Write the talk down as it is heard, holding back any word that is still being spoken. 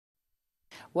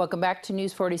Welcome back to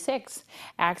News 46.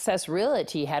 Access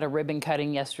Realty had a ribbon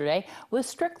cutting yesterday with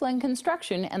Strickland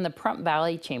Construction and the Pahrump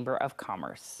Valley Chamber of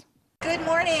Commerce. Good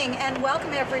morning and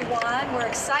welcome everyone. We're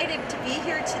excited to be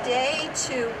here today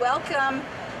to welcome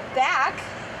back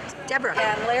Deborah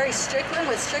and Larry Strickland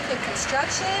with Strickland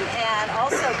Construction and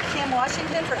also Kim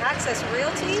Washington for Access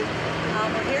Realty.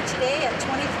 We're here today at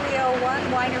 2301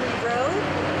 Winery Road.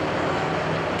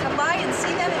 Come by and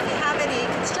see them if you have any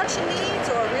construction needs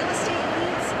or real estate needs.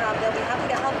 They'll be happy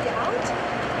to help you out.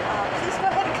 Please go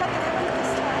ahead and cut the ribbon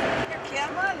this time. Here, Kim.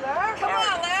 Come on, Larry. Come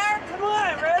on, Larry. Come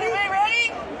on, ready?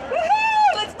 Ready?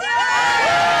 Woohoo! Let's do it!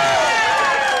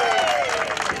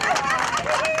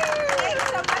 Thanks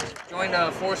so much.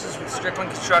 Joined forces with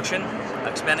Strickland Construction,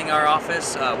 expanding our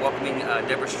office, welcoming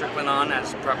Deborah Strickland on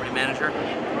as property manager.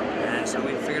 And so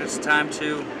we figured it's time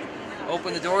to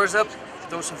open the doors up,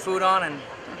 throw some food on, and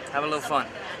have a little fun.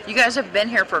 You guys have been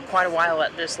here for quite a while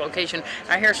at this location.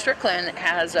 I hear Strickland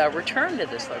has returned to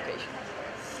this location.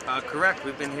 Correct.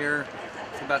 We've been here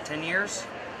for about 10 years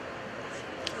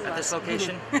at this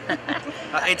location.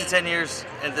 8 to 10 years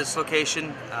at this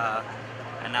location,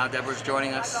 and now Deborah's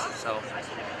joining us. So,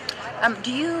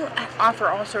 do you offer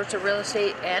all sorts of real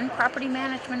estate and property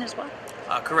management as well?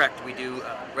 correct. We do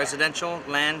residential,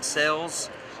 land sales,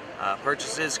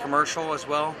 purchases, commercial as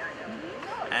well,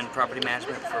 and property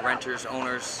management for renters,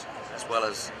 owners, as well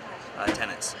as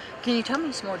tenants. Can you tell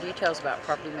me some more details about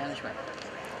property management?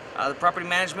 The property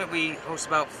management, we host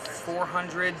about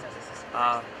 400,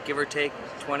 give or take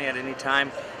 20 at any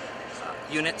time,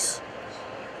 units,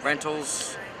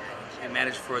 rentals. We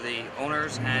manage for the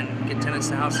owners and get tenants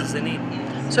the houses they need.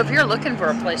 So if you're looking for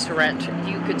a place to rent,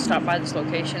 you could stop by this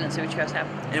location and see what you guys have.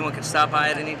 Anyone can stop by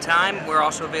at any time. We're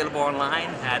also available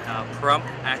online at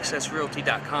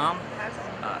PahrumpAccessRealty.com.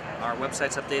 Our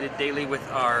website's updated daily with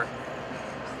our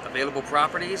available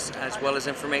properties as well as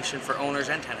information for owners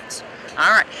and tenants.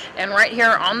 All right, and right here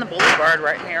on the boulevard,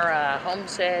 right near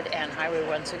Homestead and Highway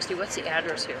 160, what's the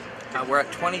address here? We're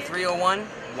at 2301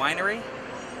 Winery,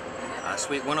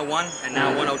 Suite 101, and now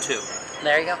 102.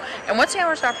 There you go. And what's the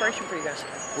hours of operation for you guys?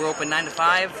 We're open 9 to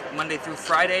 5, Monday through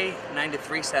Friday, 9 to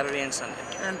 3, Saturday and Sunday.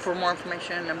 And for more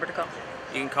information, number to call?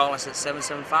 You can call us at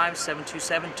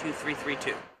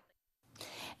 775-727-2332.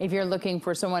 If you're looking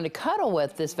for someone to cuddle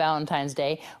with this Valentine's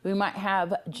Day, we might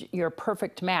have your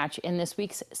perfect match in this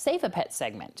week's Save a Pet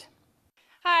segment.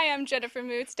 Hi, I'm Jennifer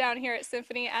Moots down here at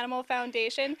Symphony Animal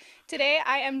Foundation. Today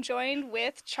I am joined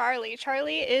with Charlie.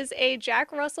 Charlie is a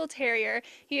Jack Russell Terrier.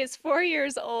 He is 4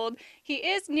 years old. He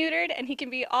is neutered and he can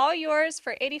be all yours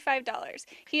for $85.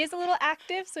 He is a little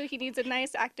active, so he needs a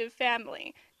nice active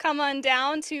family. Come on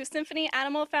down to Symphony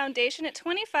Animal Foundation at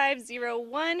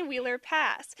 2501 Wheeler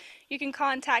Pass. You can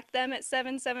contact them at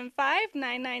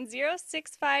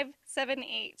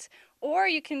 775-990-6578. Or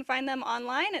you can find them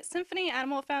online at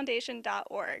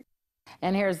symphonyanimalfoundation.org.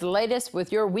 And here's the latest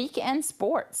with your weekend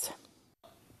sports.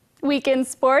 Weekend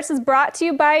Sports is brought to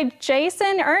you by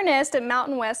Jason Ernest at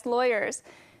Mountain West Lawyers.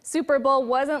 Super Bowl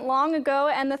wasn't long ago,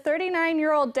 and the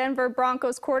 39-year-old Denver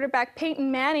Broncos quarterback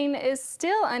Peyton Manning is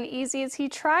still uneasy as he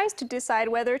tries to decide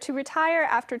whether to retire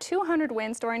after 200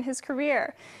 wins during his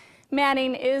career.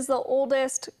 Manning is the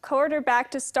oldest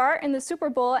quarterback to start in the Super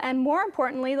Bowl and, more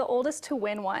importantly, the oldest to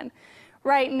win one.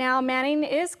 Right now, Manning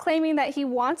is claiming that he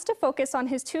wants to focus on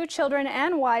his 2 children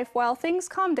and wife while things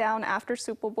calm down after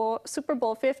Super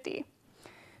Bowl 50.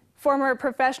 Former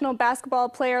professional basketball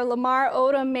player Lamar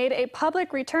Odom made a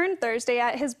public return Thursday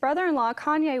at his brother-in-law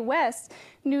Kanye West's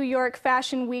New York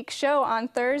Fashion Week show on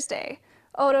Thursday.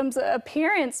 Odom's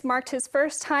appearance marked his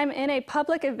first time in a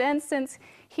public event since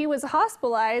he was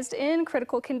hospitalized in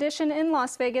critical condition in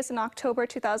Las Vegas in October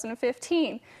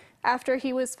 2015, after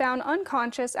he was found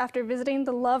unconscious after visiting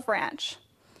the Love Ranch.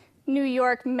 New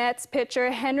York Mets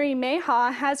pitcher Henry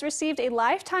Mayhaw has received a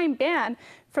lifetime ban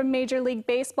from Major League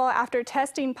Baseball after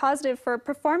testing positive for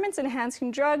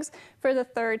performance-enhancing drugs for the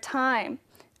 3rd time.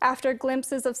 After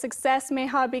glimpses of success,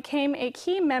 Mayhaw became a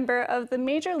key member of the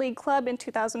Major League Club in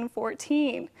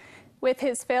 2014. With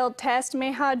his failed test,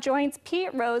 Mayhaw joins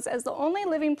Pete Rose as the only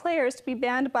living players to be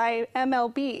banned by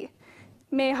MLB.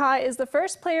 Mayhaw is the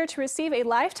first player to receive a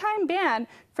lifetime ban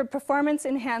for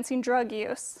performance-enhancing drug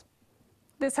use.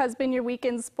 This has been your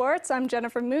Weekend Sports. I'm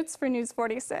Jennifer Moots for News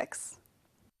 46.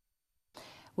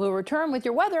 We'll return with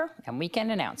your weather and weekend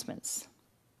announcements.